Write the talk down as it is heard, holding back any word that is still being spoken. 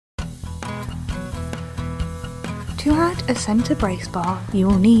To add a centre brace bar, you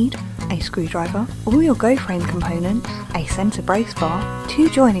will need a screwdriver, all your GOframe components, a centre brace bar, 2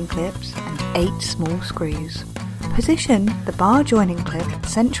 joining clips and 8 small screws. Position the bar joining clip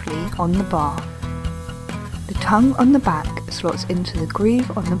centrally on the bar. The tongue on the back slots into the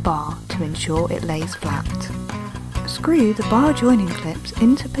groove on the bar to ensure it lays flat. Screw the bar joining clips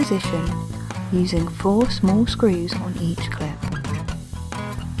into position using 4 small screws on each clip.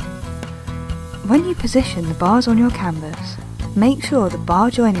 When you position the bars on your canvas, make sure the bar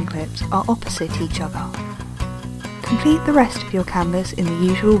joining clips are opposite each other. Complete the rest of your canvas in the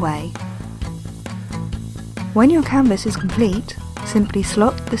usual way. When your canvas is complete, simply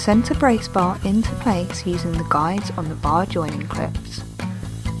slot the centre brace bar into place using the guides on the bar joining clips.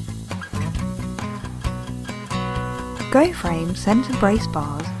 GOframe centre brace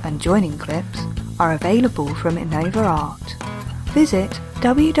bars and joining clips are available from Innova Art. Visit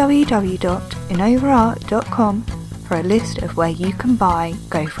www.innovaart.com for a list of where you can buy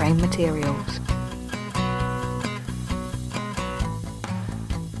GOframe materials.